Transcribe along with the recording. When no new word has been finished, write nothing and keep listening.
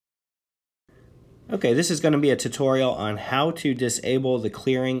Okay, this is going to be a tutorial on how to disable the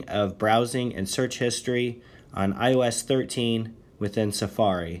clearing of browsing and search history on iOS 13 within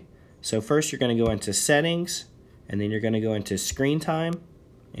Safari. So first you're going to go into Settings, and then you're going to go into Screen Time,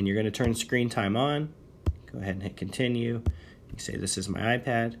 and you're going to turn Screen Time on. Go ahead and hit Continue. You say this is my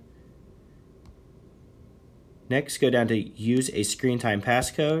iPad. Next, go down to Use a Screen Time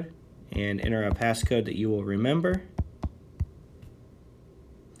Passcode and enter a passcode that you will remember.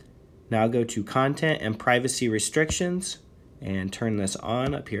 Now go to Content and Privacy Restrictions and turn this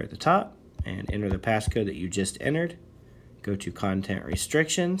on up here at the top and enter the passcode that you just entered. Go to Content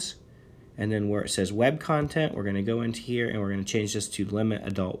Restrictions, and then where it says Web Content, we're going to go into here and we're going to change this to Limit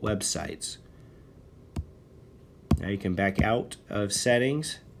Adult Websites. Now you can back out of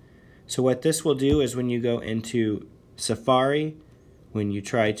Settings. So what this will do is when you go into Safari, when you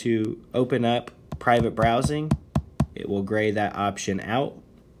try to open up private browsing, it will gray that option out.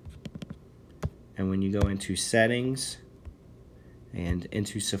 And when you go into Settings and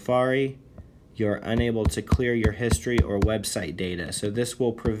into Safari, you're unable to clear your history or website data. So this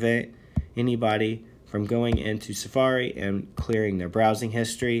will prevent anybody from going into Safari and clearing their browsing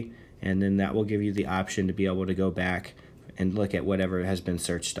history, and then that will give you the option to be able to go back and look at whatever has been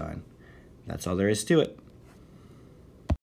searched on. That's all there is to it.